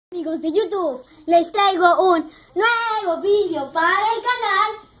amigos de YouTube, les traigo un nuevo vídeo para el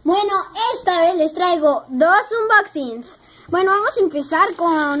canal. Bueno, esta vez les traigo dos unboxings. Bueno, vamos a empezar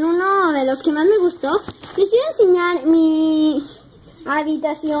con uno de los que más me gustó. Les voy a enseñar mi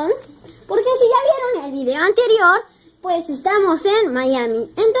habitación, porque si ya vieron el video anterior, pues estamos en Miami.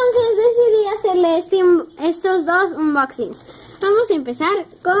 Entonces decidí hacerle estos dos unboxings. Vamos a empezar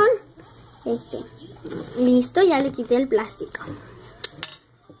con este. Listo, ya le quité el plástico.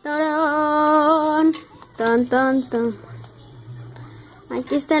 ¡Tarán! ¡Tan, tan, tan!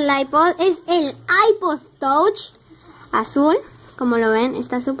 Aquí está el iPod. Es el iPod Touch azul. Como lo ven,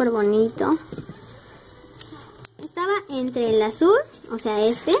 está súper bonito. Estaba entre el azul, o sea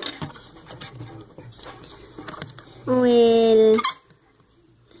este, o el...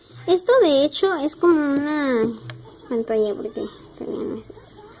 Esto de hecho es como una pantalla, porque todavía no es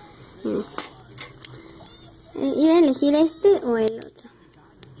esto. Miren. Iba a elegir este o el otro.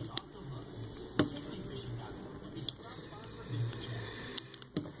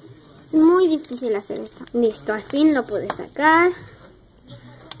 Es muy difícil hacer esto. Listo, al fin lo pude sacar.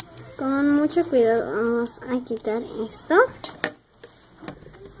 Con mucho cuidado vamos a quitar esto.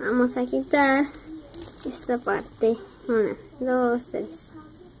 Vamos a quitar esta parte. 1, 2, 3.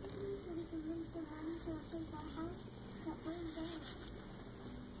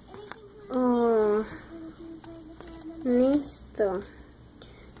 Oh, listo.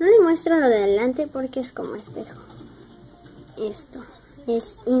 No le muestro lo de adelante porque es como espejo. Esto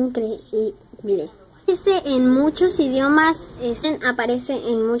es increíble. Aparece en muchos idiomas. Aparece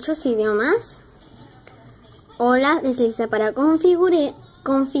en muchos idiomas. Hola, desliza para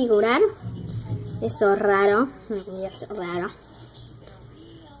configurar. Eso raro. Eso raro.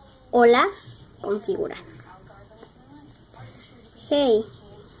 Hola, configurar. Hey.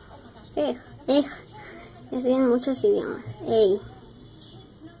 Así en muchos idiomas. Hey.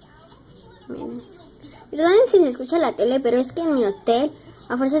 Miren. Perdonen si se escucha la tele, pero es que en mi hotel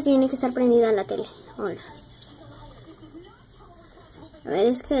a fuerza tiene que estar prendida la tele. Hola. A ver,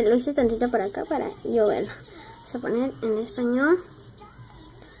 es que lo hice tantito para acá para yo verlo. Vamos a poner en español.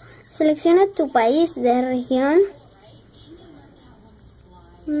 Selecciona tu país de región.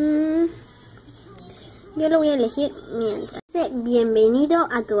 Yo lo voy a elegir mientras. Bienvenido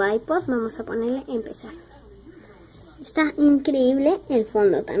a tu iPod. Vamos a ponerle empezar. Está increíble el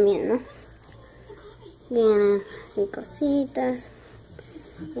fondo también, ¿no? Vienen así cositas.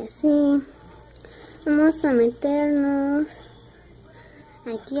 Y así. Vamos a meternos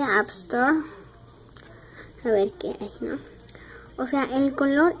aquí a App Store. A ver qué hay, ¿no? O sea, el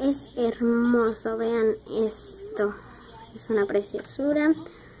color es hermoso. Vean esto. Es una preciosura.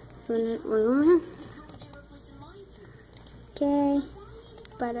 Poner volumen. Ok.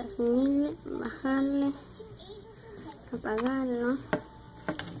 Para subirle, bajarle, apagarlo,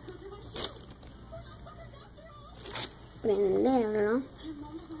 prenderlo.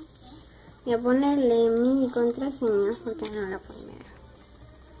 Voy a ponerle mi contraseña porque no la puedo ver.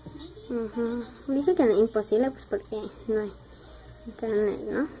 Dice que no es imposible, pues porque no hay internet,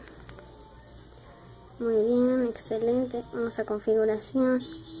 ¿no? Muy bien, excelente. Vamos a configuración.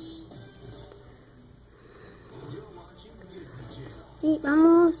 Y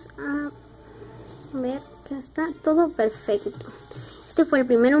vamos a ver que está todo perfecto. Este fue el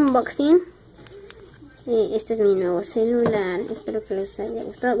primer unboxing. Este es mi nuevo celular. Espero que les haya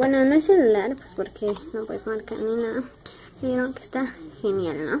gustado. Bueno, no es celular, pues porque no puedes marcar ni nada. Vieron que está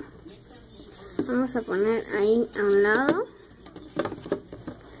genial, ¿no? Vamos a poner ahí a un lado.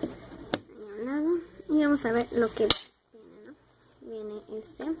 Y vamos a ver lo que tiene, ¿no? Viene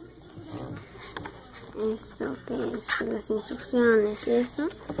esto que es las instrucciones y eso.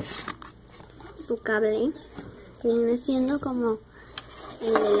 Su cable, que viene siendo como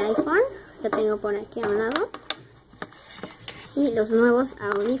el del iPhone. Lo tengo por aquí a un lado. Y los nuevos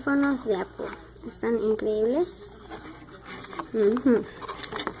audífonos de Apple. Están increíbles.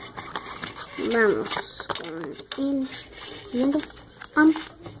 Vamos con el siguiente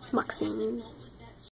unboxing.